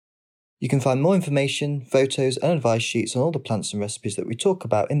You can find more information, photos, and advice sheets on all the plants and recipes that we talk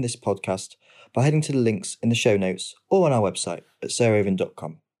about in this podcast by heading to the links in the show notes or on our website at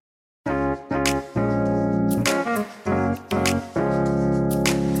sarahraven.com.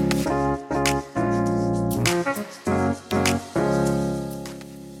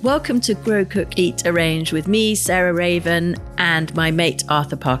 Welcome to Grow, Cook, Eat, Arrange with me, Sarah Raven, and my mate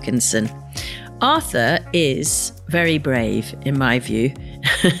Arthur Parkinson. Arthur is very brave, in my view,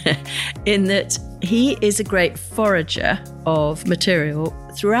 in that he is a great forager of material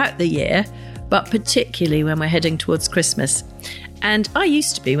throughout the year, but particularly when we're heading towards Christmas. And I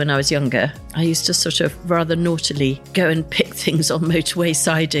used to be, when I was younger, I used to sort of rather naughtily go and pick things on motorway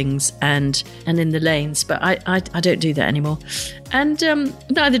sidings and in the lanes, but I don't do that anymore. And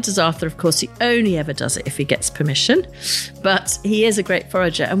neither does Arthur, of course. He only ever does it if he gets permission, but he is a great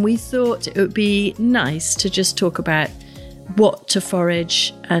forager. And we thought it would be nice to just talk about what to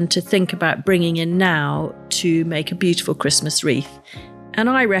forage and to think about bringing in now to make a beautiful Christmas wreath. And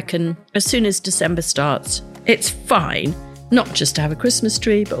I reckon as soon as December starts, it's fine not just to have a Christmas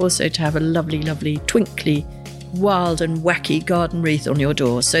tree, but also to have a lovely, lovely, twinkly, wild and wacky garden wreath on your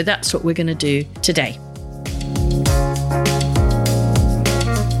door. So that's what we're going to do today.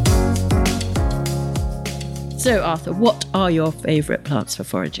 So, Arthur, what are your favourite plants for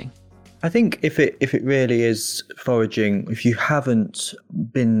foraging? I think if it really is foraging, if you haven't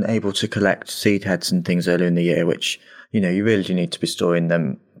been able to collect seed heads and things earlier in the year, which, you really do need to be storing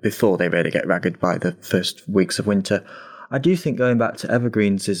them before they really get ragged by the first weeks of winter, I do think going back to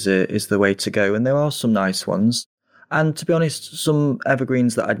evergreens is the way to go. And there are some nice ones. And to be honest, some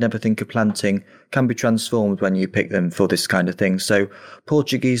evergreens that I'd never think of planting can be transformed when you pick them for this kind of thing. So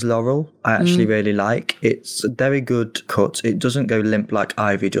Portuguese laurel, I actually really like. It's a very good cut. It doesn't go limp like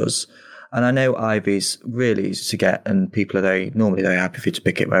ivy does. And I know ivy's really easy to get and people are normally very happy for you to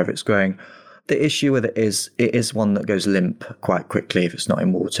pick it wherever it's growing. The issue with it is one that goes limp quite quickly if it's not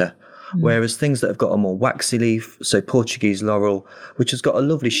in water. Whereas things that have got a more waxy leaf, so Portuguese laurel, which has got a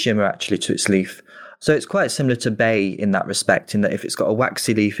lovely shimmer actually to its leaf. So it's quite similar to bay in that respect, in that if it's got a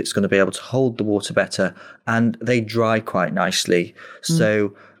waxy leaf, it's going to be able to hold the water better, and they dry quite nicely.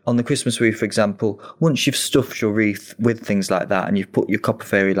 So on the Christmas wreath, for example, once you've stuffed your wreath with things like that and you've put your copper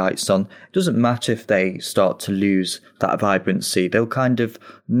fairy lights on, it doesn't matter if they start to lose that vibrancy. They'll kind of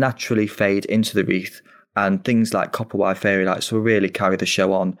naturally fade into the wreath. And things like copper wire fairy lights will really carry the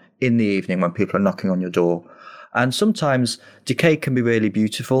show on in the evening when people are knocking on your door. And sometimes decay can be really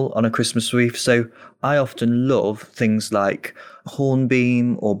beautiful on a Christmas wreath. So I often love things like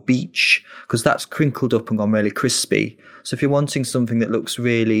hornbeam or beech, because that's crinkled up and gone really crispy. So if you're wanting something that looks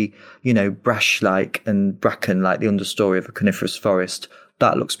really, brash-like and bracken-like the understory of a coniferous forest,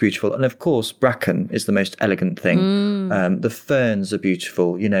 that looks beautiful. And of course, bracken is the most elegant thing. The ferns are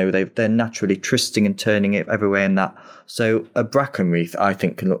beautiful. They're naturally twisting and turning it everywhere in that. So a bracken wreath, I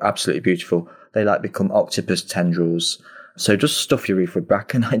think, can look absolutely beautiful. They become octopus tendrils. So just stuff your wreath with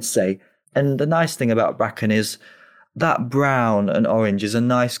bracken, I'd say. And the nice thing about bracken is that brown and orange is a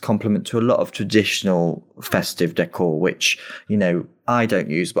nice complement to a lot of traditional festive decor, which, I don't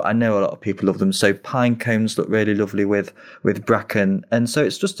use, but I know a lot of people love them. So pine cones look really lovely with bracken. And so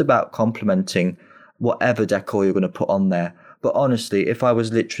it's just about complementing whatever decor you're going to put on there. But honestly, if I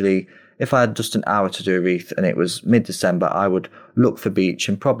had just an hour to do a wreath and it was mid-December, I would look for beech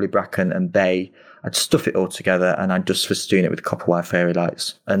and probably bracken and bay. I'd stuff it all together and I'd just festoon it with copper wire fairy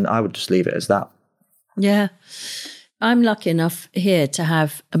lights. And I would just leave it as that. Yeah. I'm lucky enough here to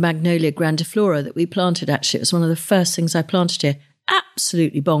have a Magnolia grandiflora that we planted, actually. It was one of the first things I planted here.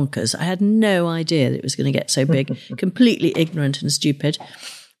 Absolutely bonkers. I had no idea that it was going to get so big. Completely ignorant and stupid.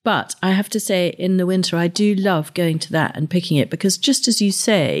 But I have to say, in the winter, I do love going to that and picking it because just as you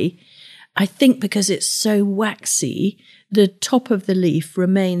say, I think because it's so waxy, the top of the leaf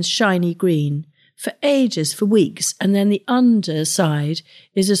remains shiny green for ages, for weeks. And then the underside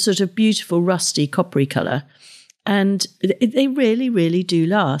is a sort of beautiful rusty coppery colour. And they really, really do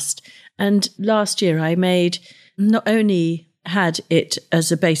last. And last year I made, not only had it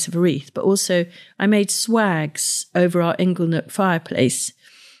as a base of a wreath, but also I made swags over our Inglenook fireplace.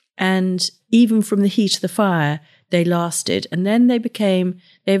 And even from the heat of the fire, they lasted. And then they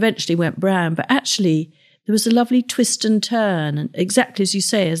eventually went brown. But actually, there was a lovely twist and turn, and exactly as you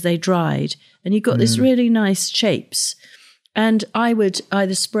say, as they dried. And you got this really nice shapes. And I would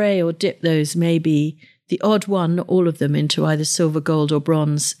either spray or dip those, maybe the odd one, not all of them, into either silver, gold or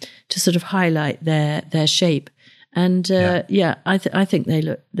bronze to sort of highlight their shape. And I think they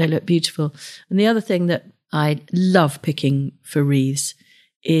look beautiful. And the other thing that I love picking for wreaths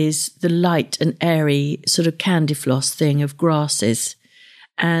is the light and airy sort of candy floss thing of grasses.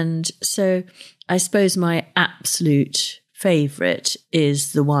 And so I suppose my absolute favourite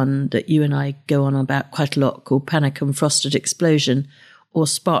is the one that you and I go on about quite a lot, called Panicum Frosted Explosion or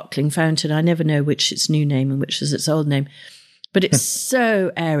Sparkling Fountain. I never know which its new name and which is its old name. But it's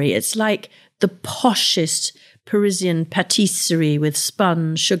so airy. It's like the poshest Parisian patisserie with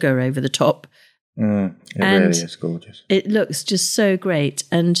spun sugar over the top. It really is gorgeous. It looks just so great.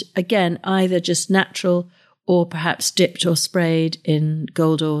 And again, either just natural or perhaps dipped or sprayed in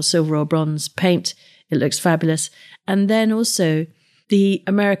gold or silver or bronze paint. It looks fabulous. And then also the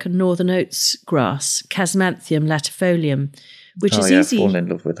American Northern Oats grass, Casmanthium latifolium, which is easy. I've fallen in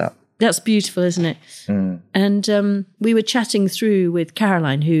love with that. That's beautiful, isn't it? And we were chatting through with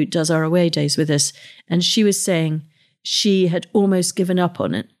Caroline, who does our away days with us, and she was saying she had almost given up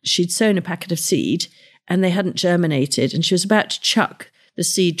on it. She'd sown a packet of seed and they hadn't germinated, and she was about to chuck the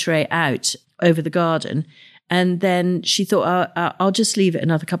seed tray out over the garden. And then she thought, I'll just leave it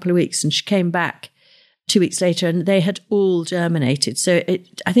another couple of weeks. And she came back 2 weeks later and they had all germinated. So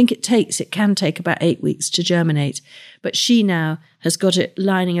I think it can take about 8 weeks to germinate. But she now has got it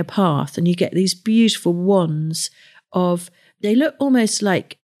lining a path, and you get these beautiful wands they look almost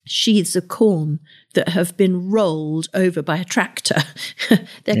like sheaths of corn that have been rolled over by a tractor.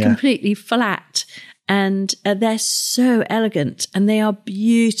 They're completely flat, and they're so elegant, and they are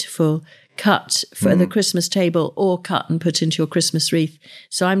beautiful cut for the Christmas table or cut and put into your Christmas wreath.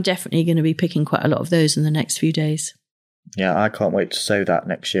 So I'm definitely going to be picking quite a lot of those in the next few days. Yeah, I can't wait to sow that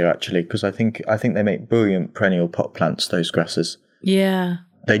next year, actually, because I think they make brilliant perennial pot plants, those grasses. Yeah.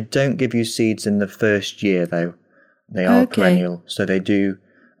 They don't give you seeds in the first year, though. They are perennial. So they do.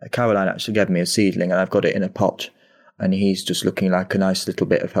 Caroline actually gave me a seedling, and I've got it in a pot, and he's just looking like a nice little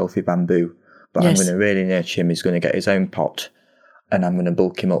bit of healthy bamboo. But I'm going to really nurture him. He's going to get his own pot, and I'm going to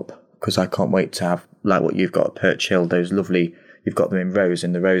bulk him up, because I can't wait to have, like what you've got at Perch Hill, those lovely, you've got them in rows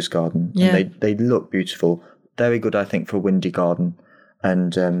in the rose garden. Yeah. And they look beautiful. Very good, I think, for a windy garden.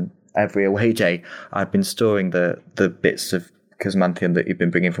 And every away day, I've been storing the bits of Casmanthium that you've been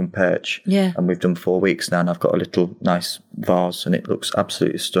bringing from Perch. Yeah. And we've done 4 weeks now, and I've got a little nice vase, and it looks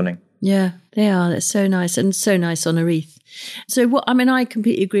absolutely stunning. Yeah, they are. They're so nice, and so nice on a wreath. So I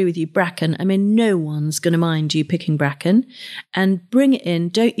completely agree with you. Bracken. No one's going to mind you picking bracken, and bring it in.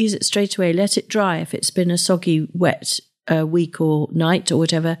 Don't use it straight away. Let it dry if it's been a soggy, wet week or night or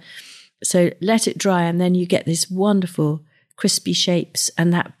whatever. So let it dry, and then you get this wonderful crispy shapes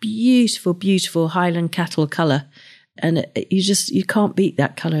and that beautiful, beautiful Highland cattle colour. And you can't beat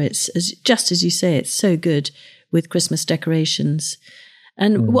that colour. It's just as you say, it's so good with Christmas decorations.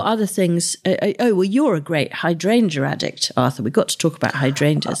 And what other things? You're a great hydrangea addict, Arthur. We've got to talk about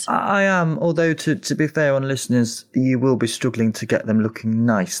hydrangeas. I am, although to be fair on listeners, you will be struggling to get them looking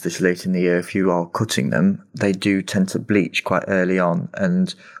nice this late in the year if you are cutting them. They do tend to bleach quite early on,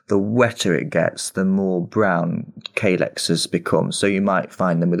 and the wetter it gets, the more brown calexes become. So you might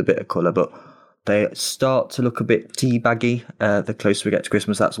find them with a bit of colour, but they start to look a bit tea baggy the closer we get to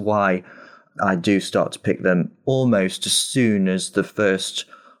Christmas. That's why I do start to pick them almost as soon as the first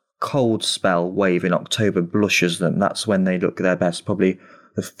cold spell wave in October blushes them. That's when they look their best, probably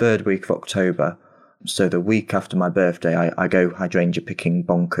the third week of October. So the week after my birthday, I go hydrangea picking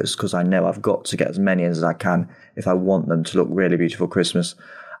bonkers, because I know I've got to get as many as I can if I want them to look really beautiful Christmas.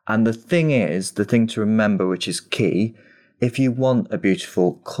 And the thing to remember, which is key, if you want a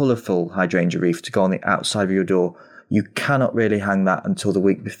beautiful, colourful hydrangea wreath to go on the outside of your door, you cannot really hang that until the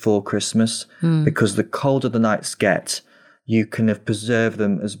week before Christmas, because the colder the nights get, you can have preserved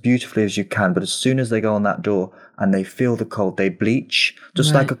them as beautifully as you can. But as soon as they go on that door and they feel the cold, they bleach,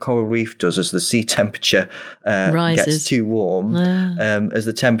 just like a coral reef does as the sea temperature gets too warm. As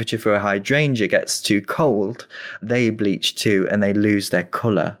the temperature for a hydrangea gets too cold, they bleach too, and they lose their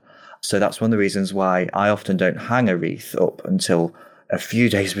colour. So that's one of the reasons why I often don't hang a wreath up until a few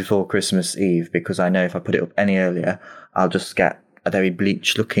days before Christmas Eve, because I know if I put it up any earlier, I'll just get a very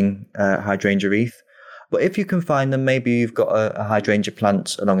bleached looking hydrangea wreath. But if you can find them, maybe you've got a hydrangea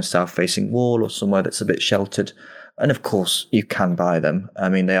plant along a south facing wall or somewhere that's a bit sheltered. And of course you can buy them.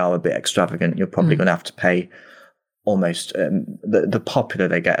 They are a bit extravagant. You're probably going to have to pay almost the popular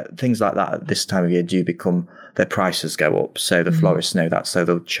they get. Things like that at this time of year their prices go up. So the florists know that, so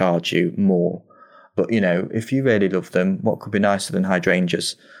they'll charge you more. But, if you really love them, what could be nicer than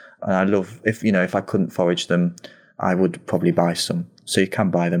hydrangeas? And I love, if I couldn't forage them, I would probably buy some. So you can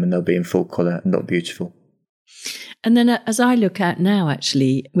buy them, and they'll be in full colour and look beautiful. And then as I look out now,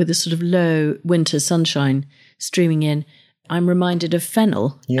 actually, with the sort of low winter sunshine streaming in, I'm reminded of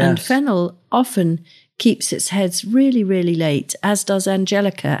fennel. Yes. And fennel often keeps its heads really, really late, as does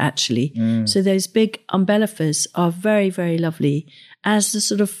angelica, actually. So those big umbellifers are very, very lovely. as the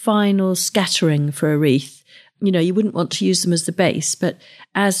sort of final scattering for a wreath. You know, you wouldn't want to use them as the base, but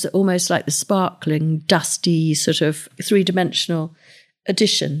as almost like the sparkling, dusty, sort of three-dimensional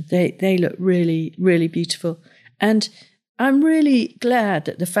addition. They look really, really beautiful. And I'm really glad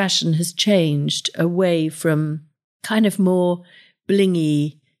that the fashion has changed away from kind of more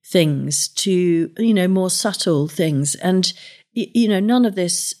blingy things to, you know, more subtle things. And, you know, none of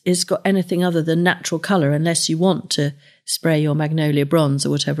this has got anything other than natural colour unless you want to spray your magnolia bronze or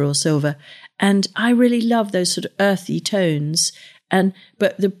whatever, or silver. And I really love those sort of earthy tones.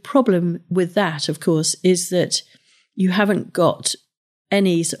 But the problem with that, of course, is that you haven't got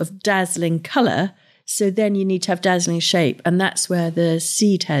any sort of dazzling colour. So then you need to have dazzling shape. And that's where the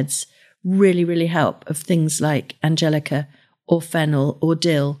seed heads really, really help, of things like angelica or fennel or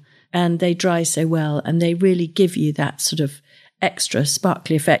dill. And they dry so well, and they really give you that sort of extra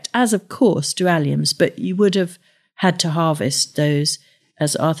sparkly effect, as of course do alliums, but you would have had to harvest those,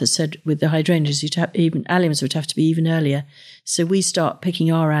 as Arthur said, with the hydrangeas. Even alliums would have to be even earlier. So we start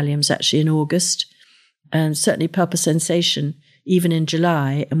picking our alliums actually in August, and certainly Purple Sensation even in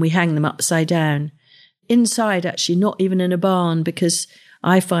July, and we hang them upside down inside, actually, not even in a barn, because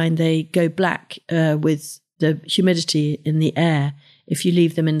I find they go black with the humidity in the air if you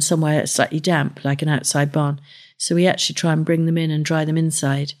leave them in somewhere slightly damp, like an outside barn. So we actually try and bring them in and dry them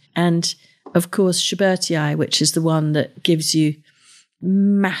inside. And of course, Schubertii, which is the one that gives you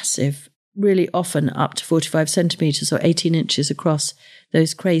massive, really often up to 45 centimetres or 18 inches across,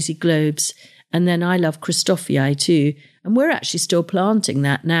 those crazy globes. And then I love Christophii too. And we're actually still planting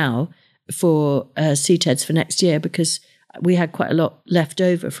that now for seed heads for next year, because we had quite a lot left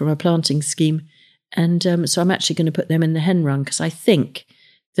over from a planting scheme. And so I'm actually going to put them in the hen run, because I think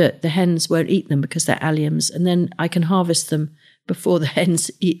that the hens won't eat them because they're alliums, and then I can harvest them before the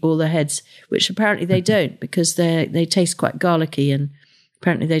hens eat all the heads, which apparently they don't, because they taste quite garlicky, and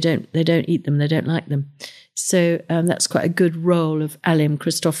apparently they don't eat them, they don't like them. So that's quite a good roll of Allium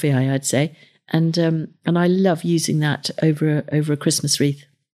Christophii, I'd say, and I love using that over a Christmas wreath.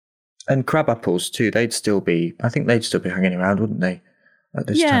 And crab apples too, I think they'd still be hanging around, wouldn't they, at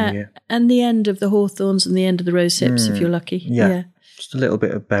this time of year? And the end of the hawthorns and the end of the rose hips, if you're lucky. Yeah. Just a little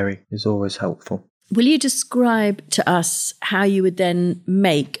bit of berry is always helpful. Will you describe to us how you would then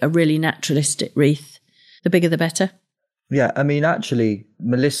make a really naturalistic wreath? The bigger the better? Yeah, I mean, actually,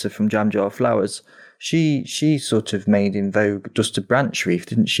 Melissa from Jam Jar Flowers, she sort of made in vogue just a branch wreath,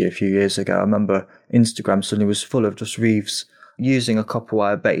 didn't she, a few years ago? I remember Instagram suddenly was full of just wreaths using a copper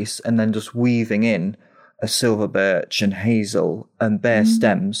wire base and then just weaving in a silver birch and hazel and bare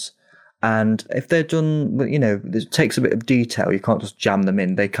stems. And if they're done, you know, it takes a bit of detail. You can't just jam them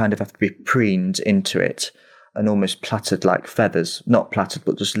in. They kind of have to be preened into it and almost plaited like feathers. Not plaited,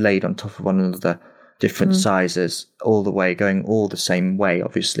 but just laid on top of one another, different sizes, all the way, going all the same way,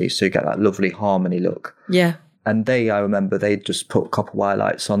 obviously. So you get that lovely harmony look. Yeah. And I remember they just put copper wire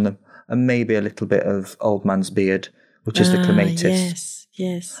lights on them and maybe a little bit of old man's beard, which is the clematis.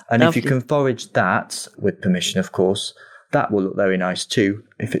 Yes. And Lovely. if you can forage that, with permission, of course, that will look very nice too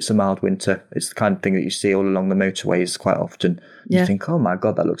if it's a mild winter. It's the kind of thing that you see all along the motorways quite often. You think, oh my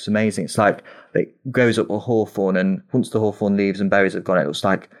God, that looks amazing. It's like it grows up a hawthorn, and once the hawthorn leaves and berries have gone, it looks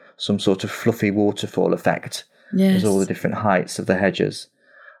like some sort of fluffy waterfall effect. Yes. There's all the different heights of the hedges.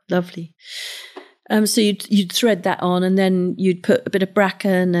 Lovely. So you'd thread that on, and then you'd put a bit of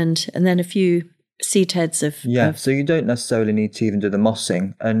bracken and then a few seed heads of... Yeah, so you don't necessarily need to even do the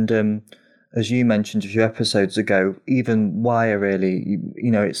mossing. And as you mentioned a few episodes ago, even wire really,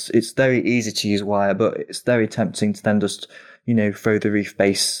 you know, it's very easy to use wire, but it's very tempting to then just, you know, throw the wreath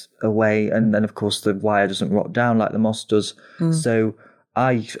base away. And then, of course, the wire doesn't rot down like the moss does. So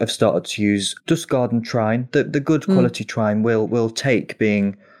I have started to use just garden twine. The good quality twine will take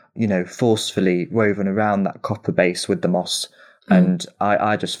being, you know, forcefully woven around that copper base with the moss. And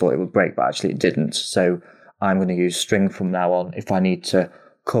I just thought it would break, but actually it didn't. So I'm going to use string from now on if I need to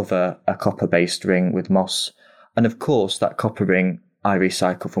cover a copper-based ring with moss. And of course, that copper ring I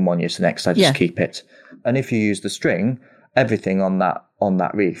recycle from one year to the next. I just keep it. And if you use the string, everything on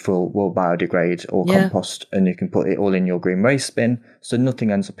that wreath will biodegrade or compost, and you can put it all in your green waste bin, so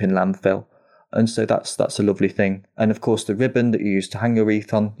nothing ends up in landfill. And so that's a lovely thing. And of course, the ribbon that you use to hang your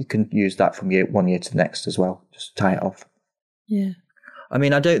wreath on, you can use that from one year to the next as well. Just tie it off. Yeah. I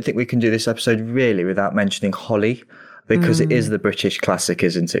mean, I don't think we can do this episode really without mentioning holly, because it is the British classic,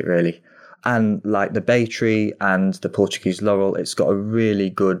 isn't it, really? And like the bay tree and the Portuguese laurel, it's got a really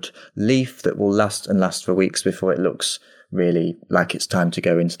good leaf that will last for weeks before it looks really like it's time to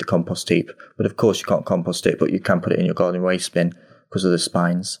go into the compost heap. But of course, you can't compost it, but you can put it in your garden waste bin because of the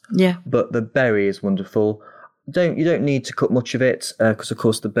spines. Yeah. But the berry is wonderful. You don't need to cut much of it because, of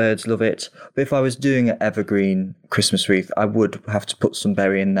course, the birds love it. But if I was doing an evergreen Christmas wreath, I would have to put some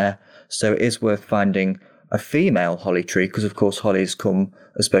berry in there. So it is worth finding a female holly tree because, of course, hollies come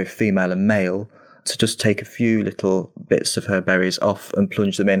as both female and male. To just take a few little bits of her berries off and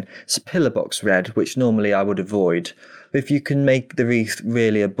plunge them in. It's a pillar box red, which normally I would avoid. But if you can make the wreath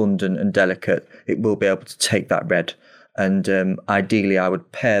really abundant and delicate, it will be able to take that red. And ideally, I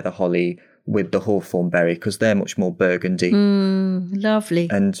would pair the holly with the hawthorn berry because they're much more burgundy. Lovely.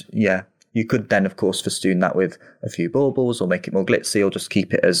 And yeah, you could then, of course, festoon that with a few baubles or make it more glitzy or just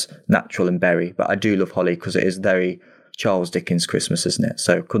keep it as natural and berry. But I do love holly because it is very Charles Dickens Christmas, isn't it?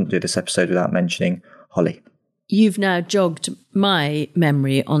 So couldn't do this episode without mentioning holly. You've now jogged my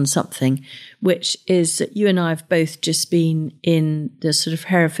memory on something, which is that you and I have both just been in the sort of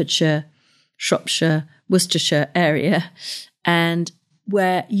Herefordshire, Shropshire, Worcestershire area, and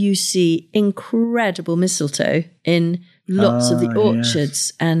where you see incredible mistletoe in lots of the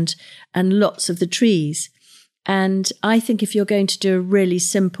orchards and lots of the trees. And I think if you're going to do a really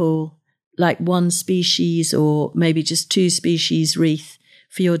simple, like one species or maybe just two species wreath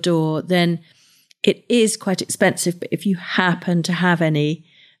for your door, then it is quite expensive. But if you happen to have any,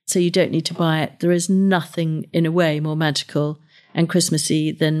 so you don't need to buy it, there is nothing in a way more magical and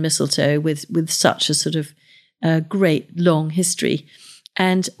Christmassy than mistletoe with such a sort of great long history.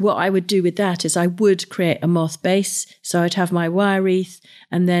 And what I would do with that is I would create a moth base. So I'd have my wire wreath,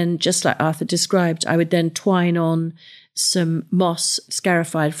 and then just like Arthur described, I would then twine on some moss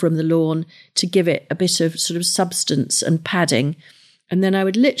scarified from the lawn to give it a bit of sort of substance and padding. And then I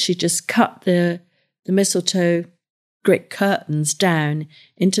would literally just cut the mistletoe great curtains down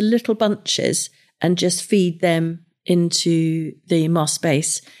into little bunches and just feed them into the moss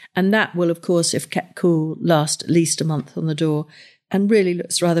base. And that will, of course, if kept cool, last at least a month on the door and really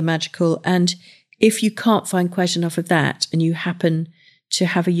looks rather magical. And if you can't find quite enough of that and you happen to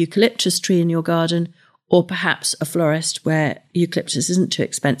have a eucalyptus tree in your garden, or perhaps a florist where eucalyptus isn't too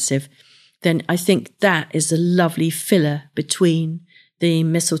expensive, then I think that is a lovely filler between the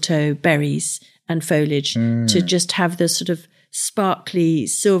mistletoe berries and foliage to just have the sort of sparkly,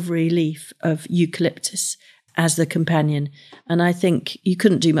 silvery leaf of eucalyptus as the companion. And I think you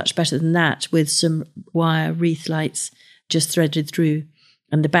couldn't do much better than that with some wire wreath lights just threaded through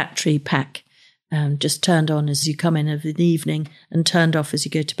and the battery pack just turned on as you come in of the evening and turned off as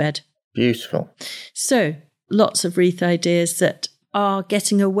you go to bed. Beautiful. So lots of wreath ideas that are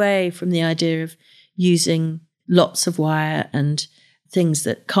getting away from the idea of using lots of wire and things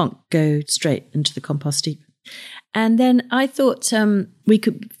that can't go straight into the compost heap. And then I thought we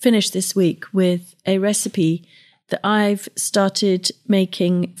could finish this week with a recipe that I've started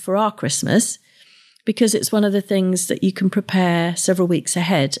making for our Christmas, because it's one of the things that you can prepare several weeks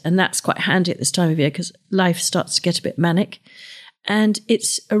ahead. And that's quite handy at this time of year because life starts to get a bit manic. And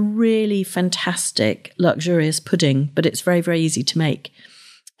it's a really fantastic, luxurious pudding, but it's very, very easy to make.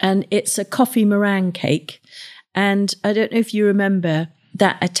 And it's a coffee meringue cake. And I don't know if you remember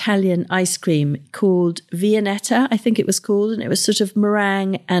that Italian ice cream called Viennetta, I think it was called. And it was sort of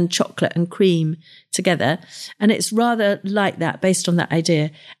meringue and chocolate and cream together. And it's rather like that, based on that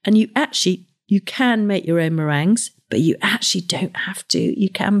idea. And you can make your own meringues, but you actually don't have to. You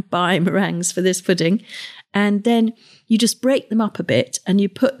can buy meringues for this pudding. And then you just break them up a bit and you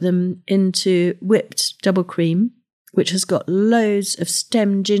put them into whipped double cream, which has got loads of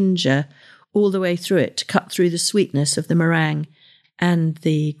stem ginger all the way through it to cut through the sweetness of the meringue and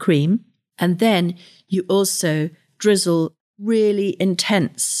the cream. And then you also drizzle really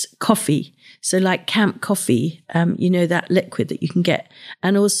intense coffee. So like camp coffee, that liquid that you can get,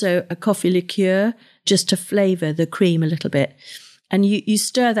 and also a coffee liqueur just to flavour the cream a little bit. And you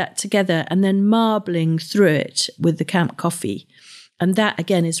stir that together and then marbling through it with the camp coffee. And that,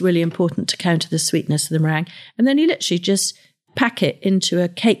 again, is really important to counter the sweetness of the meringue. And then you literally just pack it into a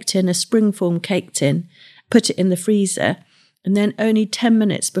cake tin, a springform cake tin, put it in the freezer. And then only 10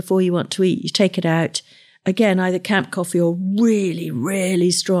 minutes before you want to eat, you take it out. Again, either camp coffee or really,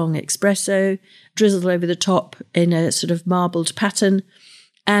 really strong espresso, drizzled over the top in a sort of marbled pattern.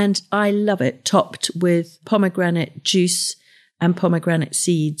 And I love it, topped with pomegranate juice and pomegranate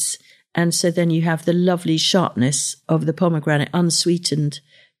seeds. And so then you have the lovely sharpness of the pomegranate unsweetened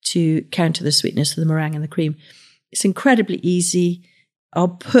to counter the sweetness of the meringue and the cream. It's incredibly easy. I'll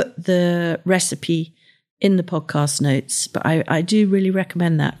put the recipe in the podcast notes, but I do really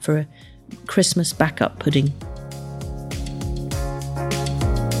recommend that for a Christmas backup pudding.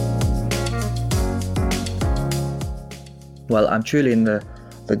 Well, I'm truly in the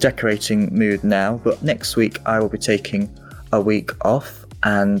decorating mood now, but next week I will be taking a week off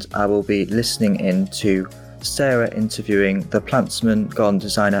and I will be listening in to Sarah interviewing the plantsman, garden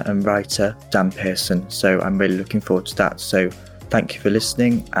designer and writer Dan Pearson. So I'm really looking forward to that. So thank you for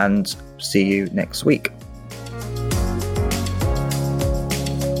listening and see you next week.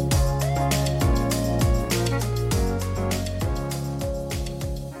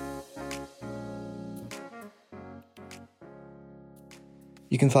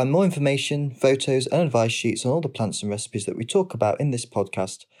 You can find more information, photos and advice sheets on all the plants and recipes that we talk about in this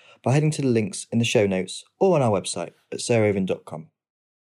podcast by heading to the links in the show notes or on our website at sarahraven.com.